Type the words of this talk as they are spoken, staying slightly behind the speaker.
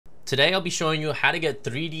Today I'll be showing you how to get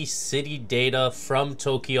 3D city data from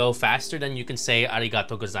Tokyo faster than you can say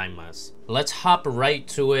arigato gozaimasu. Let's hop right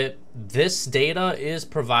to it. This data is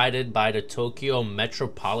provided by the Tokyo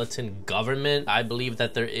Metropolitan Government. I believe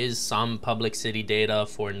that there is some public city data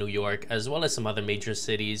for New York as well as some other major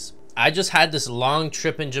cities. I just had this long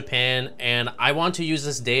trip in Japan and I want to use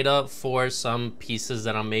this data for some pieces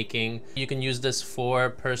that I'm making. You can use this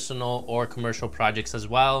for personal or commercial projects as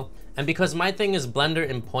well. And because my thing is Blender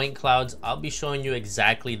and point clouds, I'll be showing you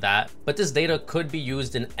exactly that. But this data could be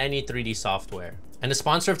used in any 3D software. And the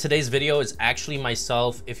sponsor of today's video is actually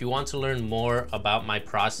myself. If you want to learn more about my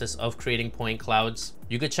process of creating point clouds,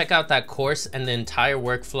 you could check out that course and the entire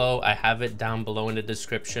workflow. I have it down below in the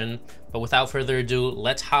description. But without further ado,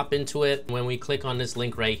 let's hop into it. When we click on this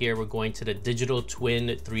link right here, we're going to the Digital Twin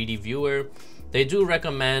 3D Viewer. They do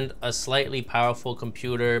recommend a slightly powerful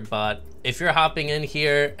computer, but if you're hopping in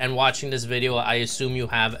here and watching this video, I assume you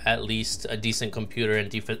have at least a decent computer and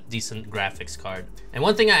decent graphics card. And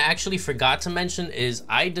one thing I actually forgot to mention is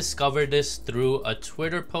I discovered this through a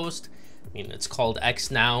Twitter post. I mean, it's called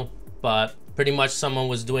X now, but pretty much someone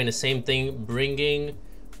was doing the same thing, bringing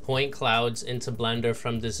point clouds into Blender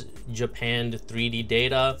from this Japan 3D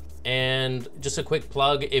data. And just a quick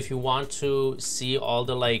plug, if you want to see all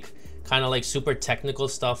the kind of super technical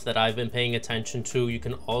stuff that I've been paying attention to, you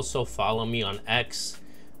can also follow me on X.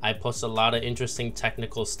 I post a lot of interesting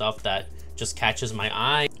technical stuff that just catches my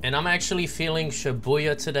eye. And I'm actually feeling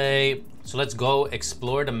Shibuya today. So let's go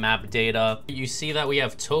explore the map data. You see that we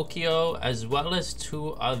have Tokyo as well as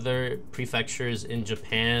two other prefectures in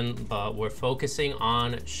Japan, but we're focusing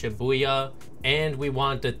on Shibuya. And we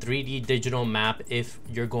want the 3D digital map if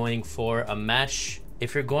you're going for a mesh.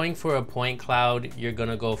 If you're going for a point cloud, you're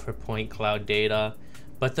gonna go for point cloud data.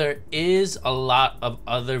 But there is a lot of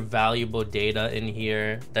other valuable data in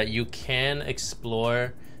here that you can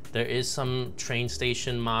explore. There is some train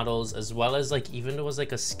station models, as well as even there was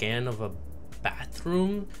a scan of a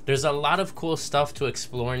bathroom. There's a lot of cool stuff to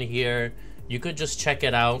explore in here. You could just check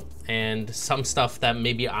it out, and some stuff that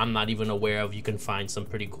maybe I'm not even aware of, you can find some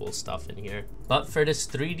pretty cool stuff in here. But for this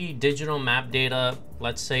 3D digital map data,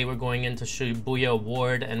 let's say we're going into Shibuya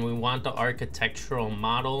Ward and we want the architectural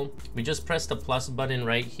model. We just press the plus button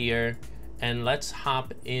right here, and let's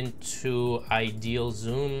hop into ideal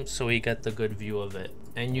zoom so we get the good view of it.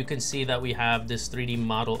 And you can see that we have this 3D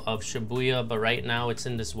model of Shibuya, but right now it's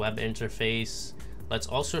in this web interface. Let's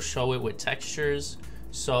also show it with textures.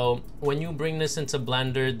 So when you bring this into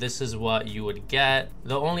Blender, this is what you would get.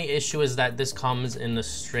 The only issue is that this comes in a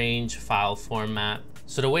strange file format.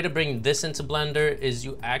 So the way to bring this into Blender is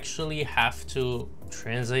you actually have to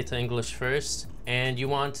translate to English first, and you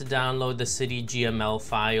want to download the city GML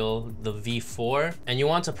file, the V4, and you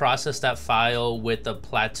want to process that file with the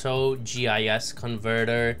PLATEAU GIS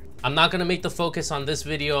Converter. I'm not gonna make the focus on this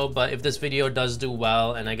video, but if this video does do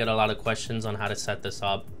well and I get a lot of questions on how to set this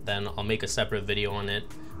up, then I'll make a separate video on it.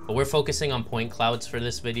 But we're focusing on point clouds for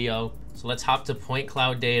this video. So let's hop to point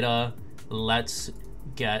cloud data. Let's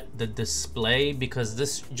get the display, because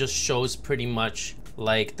this just shows pretty much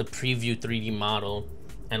like the preview 3D model.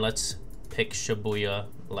 And let's pick Shibuya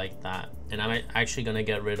like that. And I'm actually gonna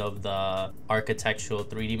get rid of the architectural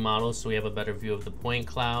 3D model so we have a better view of the point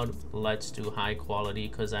cloud. Let's do high quality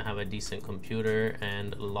because I have a decent computer,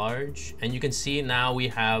 and large. And you can see now we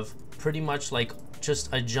have pretty much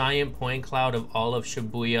just a giant point cloud of all of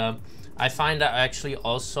Shibuya. I find that actually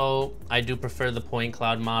also I do prefer the point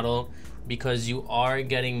cloud model because you are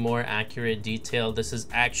getting more accurate detail. This is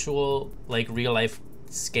actual real life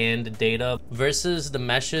scanned data versus the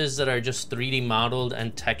meshes that are just 3D modeled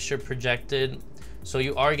and texture projected. So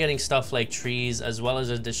you are getting stuff like trees as well as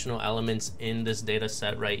additional elements in this data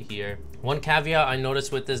set right here. One caveat I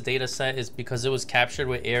noticed with this data set is because it was captured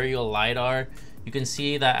with aerial LiDAR, you can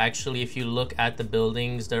see that actually if you look at the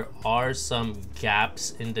buildings, there are some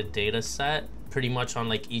gaps in the data set. Pretty much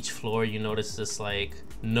on each floor, you notice this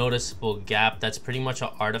noticeable gap. That's pretty much an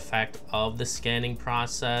artifact of the scanning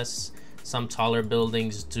process. Some taller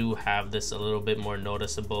buildings do have this a little bit more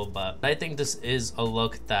noticeable, but I think this is a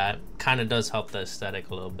look that kind of does help the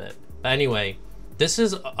aesthetic a little bit. But anyway, this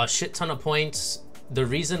is a shit ton of points. The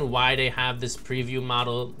reason why they have this preview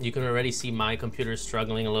model, you can already see my computer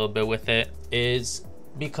struggling a little bit with it, is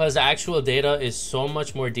because the actual data is so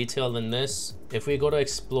much more detailed than this. If we go to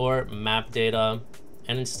explore map data,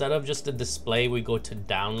 and instead of just the display, we go to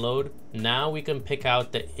download. Now we can pick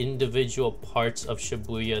out the individual parts of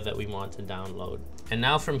Shibuya that we want to download. And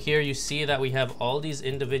now from here, you see that we have all these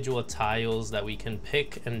individual tiles that we can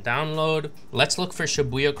pick and download. Let's look for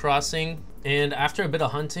Shibuya Crossing. And after a bit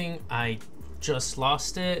of hunting, I just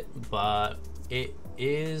lost it, but it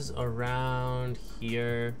is around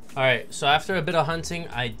here. All right, so after a bit of hunting,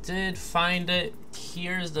 I did find it.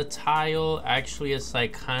 Here's the tile. Actually, it's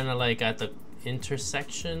like kind of like at the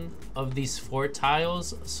intersection of these 4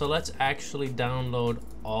 tiles. So let's actually download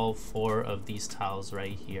all 4 of these tiles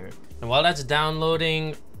right here. And while that's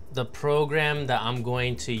downloading, the program that I'm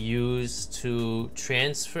going to use to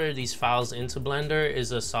transfer these files into Blender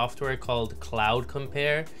is a software called Cloud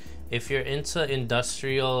Compare. If you're into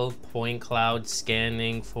industrial point cloud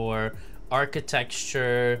scanning for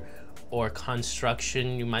architecture or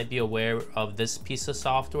construction, you might be aware of this piece of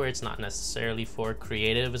software. It's not necessarily for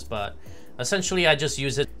creatives, but essentially I just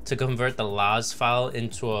use it to convert the LAS file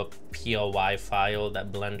into a PLY file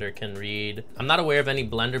that Blender can read. I'm not aware of any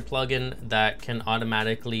Blender plugin that can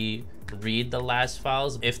automatically read the LAS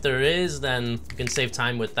files. If there is, then you can save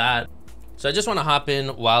time with that. So I just want to hop in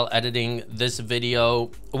while editing this video.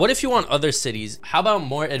 What if you want other cities? How about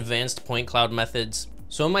more advanced point cloud methods?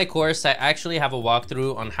 So in my course, I actually have a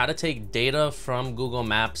walkthrough on how to take data from Google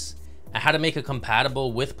Maps and how to make it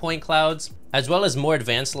compatible with point clouds, as well as more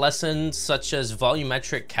advanced lessons such as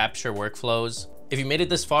volumetric capture workflows. If you made it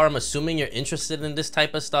this far, I'm assuming you're interested in this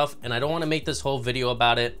type of stuff, and I don't want to make this whole video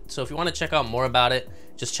about it. So if you want to check out more about it,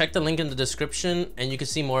 just check the link in the description and you can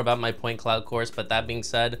see more about my point cloud course. But that being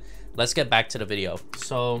said, let's get back to the video.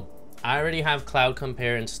 So I already have Cloud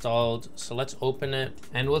Compare installed, so let's open it,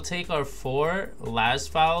 and we'll take our 4 LAS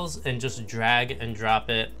files and just drag and drop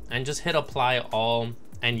it and just hit apply all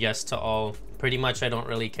and yes to all. Pretty much I don't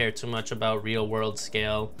really care too much about real world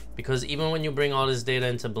scale, because even when you bring all this data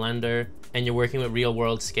into Blender and you're working with real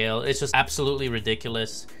world scale, it's just absolutely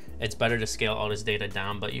ridiculous. It's better to scale all this data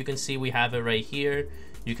down. But you can see we have it right here.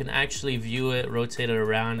 You can actually view it, rotate it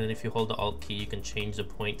around, and if you hold the Alt key, you can change the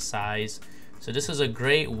point size. So this is a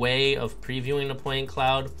great way of previewing the point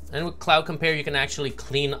cloud. And with Cloud Compare, you can actually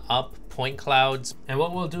clean up point clouds. And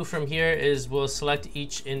what we'll do from here is we'll select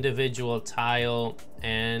each individual tile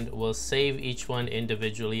and we'll save each one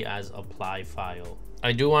individually as apply file.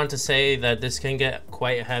 I do want to say that this can get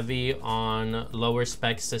quite heavy on lower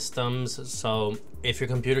spec systems. So if your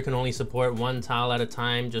computer can only support 1 tile at a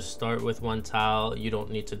time, just start with 1 tile. You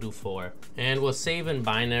don't need to do 4. And we'll save in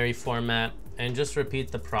binary format and just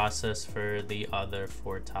repeat the process for the other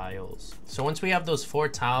 4 tiles. So once we have those 4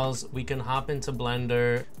 tiles, we can hop into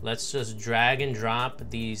Blender. Let's just drag and drop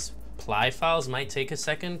these ply files. Might take a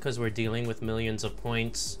second because we're dealing with millions of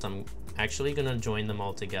points. I'm actually gonna join them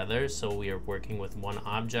all together so we are working with 1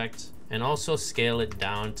 object, and also scale it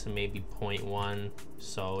down to maybe 0.1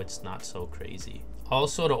 so it's not so crazy.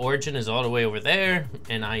 Also, the origin is all the way over there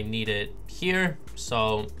and I need it here.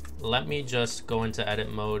 So let me just go into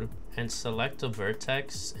edit mode and select a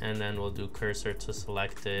vertex, and then we'll do cursor to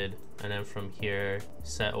selected, and then from here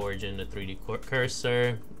set origin to 3D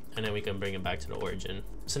cursor, and then we can bring it back to the origin.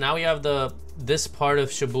 So now we have this part of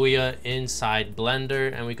Shibuya inside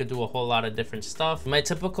Blender, and we could do a whole lot of different stuff. My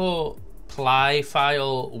typical ply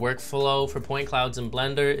file workflow for point clouds in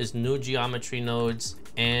Blender is new geometry nodes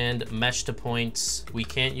and mesh to points. We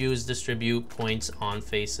can't use distribute points on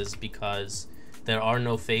faces because there are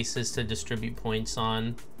no faces to distribute points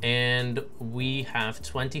on, and we have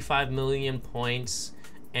 25 million points.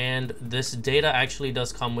 And this data actually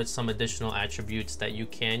does come with some additional attributes that you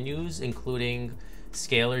can use, including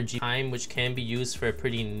scalar G time, which can be used for a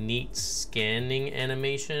pretty neat scanning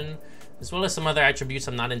animation, as well as some other attributes.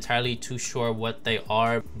 I'm not entirely too sure what they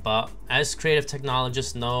are, but as creative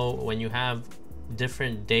technologists know, when you have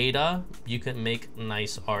different data, you can make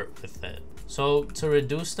nice art with it. So to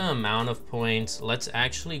reduce the amount of points, let's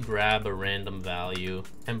actually grab a random value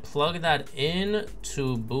and plug that in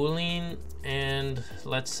to Boolean, and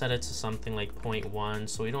let's set it to something like 0.1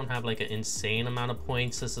 so we don't have like an insane amount of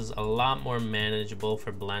points. This is a lot more manageable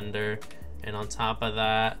for Blender. And on top of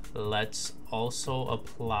that, let's also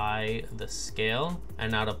apply the scale,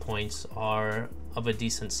 and now the points are of a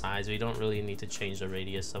decent size. We don't really need to change the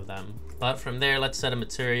radius of them. But from there, let's set a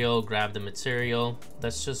material, grab the material.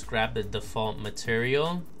 Let's just grab the default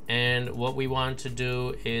material. And what we want to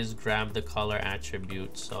do is grab the color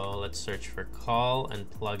attribute. So let's search for call and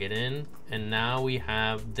plug it in. And now we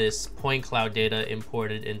have this point cloud data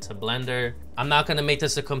imported into Blender. I'm not gonna make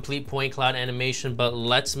this a complete point cloud animation, but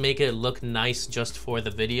let's make it look nice just for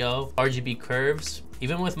the video. RGB curves.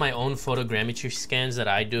 Even with my own photogrammetry scans that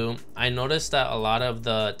I do, I noticed that a lot of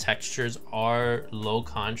the textures are low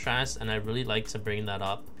contrast, and I really like to bring that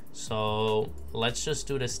up. So let's just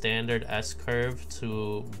do the standard S curve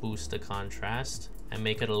to boost the contrast and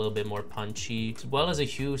make it a little bit more punchy, as well as a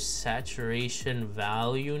hue saturation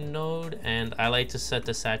value node. And I like to set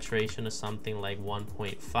the saturation to something like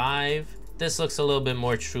 1.5. This looks a little bit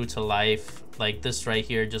more true to life. Like this right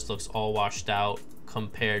here just looks all washed out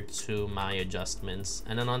compared to my adjustments.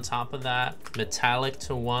 And then on top of that, metallic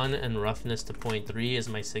to 1 and roughness to 0.3 is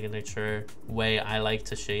my signature way I like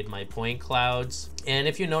to shade my point clouds. And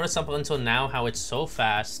if you notice up until now how it's so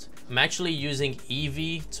fast, I'm actually using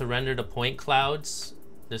Eevee to render the point clouds.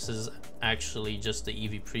 This is actually just the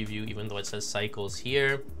Eevee preview, even though it says cycles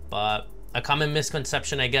here. But a common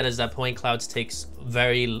misconception I get is that point clouds takes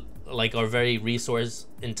are very resource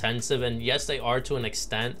intensive, and yes, they are to an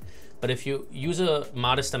extent, but if you use a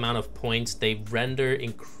modest amount of points, they render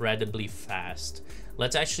incredibly fast.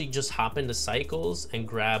 Let's actually just hop into cycles and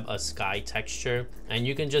grab a sky texture, and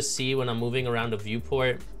you can just see when I'm moving around the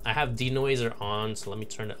viewport, I have denoiser on, so let me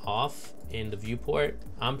turn it off. In the viewport,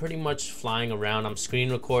 I'm pretty much flying around. I'm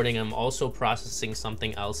screen recording. I'm also processing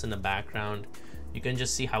something else in the background. You can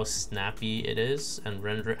just see how snappy it is and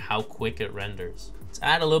how quick it renders. Let's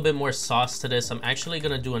add a little bit more sauce to this. I'm actually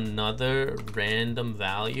gonna do another random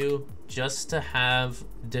value just to have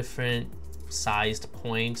different sized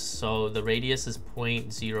points. So the radius is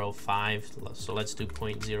 0.05. So let's do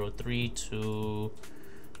 0.03 to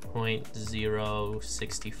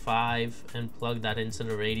 0.065 and plug that into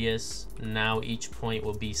the radius. Now each point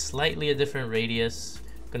will be slightly a different radius.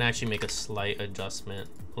 I'm gonna actually make a slight adjustment,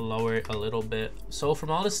 lower it a little bit. So from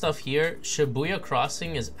all this stuff here, Shibuya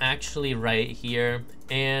Crossing is actually right here,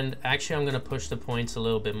 and actually I'm gonna push the points a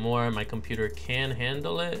little bit more. My computer can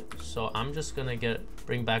handle it, so I'm just gonna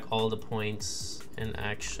bring back all the points and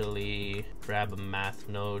actually grab a math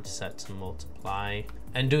node set to multiply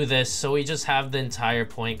and do this. So we just have the entire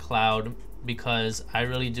point cloud, because I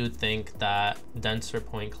really do think that denser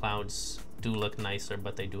point clouds do look nicer,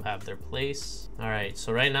 but they do have their place. All right,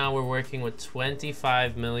 so right now we're working with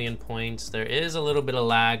 25 million points. There is a little bit of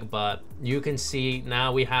lag, but you can see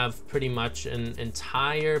now we have pretty much an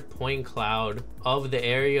entire point cloud of the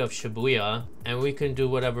area of Shibuya, and we can do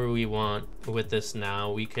whatever we want with this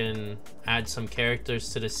now. We can add some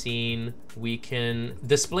characters to the scene. We can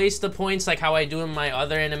displace the points like how I do in my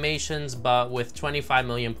other animations, but with 25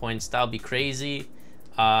 million points, that'll be crazy.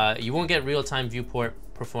 You won't get real-time viewport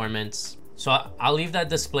performance. So I'll leave that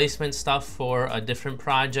displacement stuff for a different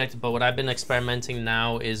project, but what I've been experimenting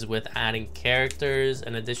now is with adding characters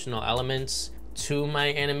and additional elements to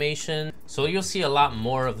my animation. So you'll see a lot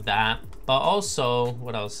more of that. But also,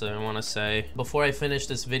 what else do I want to say? Before I finish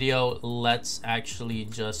this video, let's actually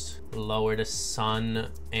just lower the sun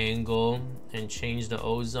angle and change the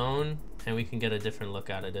ozone, and we can get a different look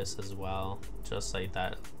out of this as well, just like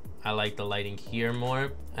that. I like the lighting here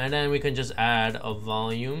more. And then we can just add a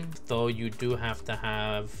volume, though you do have to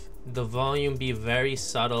have the volume be very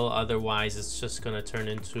subtle, otherwise it's just gonna turn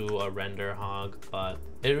into a render hog, but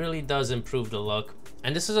it really does improve the look.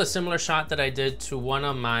 And this is a similar shot that I did to one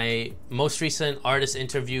of my most recent artist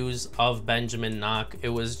interviews of Benjamin Knock. It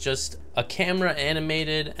was just a camera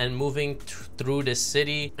animated and moving through the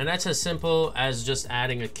city, and that's as simple as just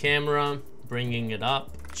adding a camera, bringing it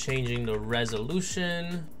up, changing the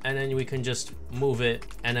resolution, and then we can just move it,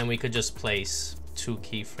 and then we could just place 2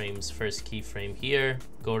 keyframes. First keyframe here,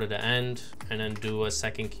 go to the end, and then do a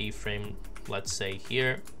second keyframe, let's say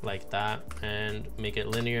here, like that, and make it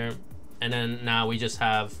linear. And then now we just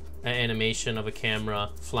have an animation of a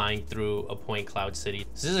camera flying through a point cloud city.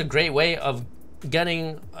 This is a great way of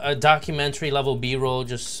getting a documentary level B-roll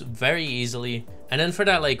just very easily. And then for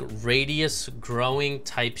that like radius growing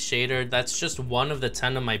type shader, that's just one of the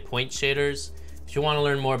 10 of my point shaders. If you want to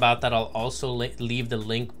learn more about that, I'll also leave the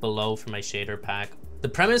link below for my shader pack. The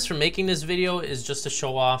premise for making this video is just to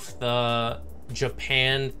show off the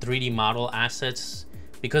Japan 3D model assets,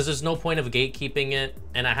 because there's no point of gatekeeping it,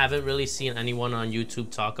 and I haven't really seen anyone on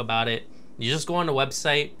YouTube talk about it. You just go on the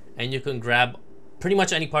website and you can grab pretty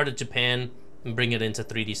much any part of Japan and bring it into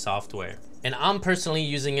 3D software. And I'm personally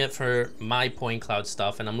using it for my point cloud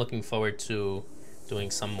stuff, and I'm looking forward to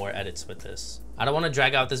doing some more edits with this. I don't want to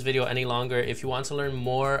drag out this video any longer. If you want to learn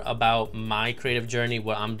more about my creative journey,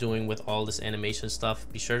 what I'm doing with all this animation stuff,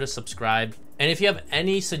 be sure to subscribe. And if you have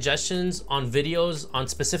any suggestions on videos, on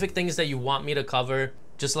specific things that you want me to cover,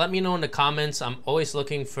 just let me know in the comments. I'm always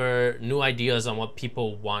looking for new ideas on what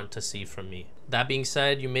people want to see from me. That being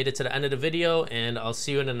said, you made it to the end of the video, and I'll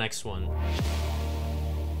see you in the next one.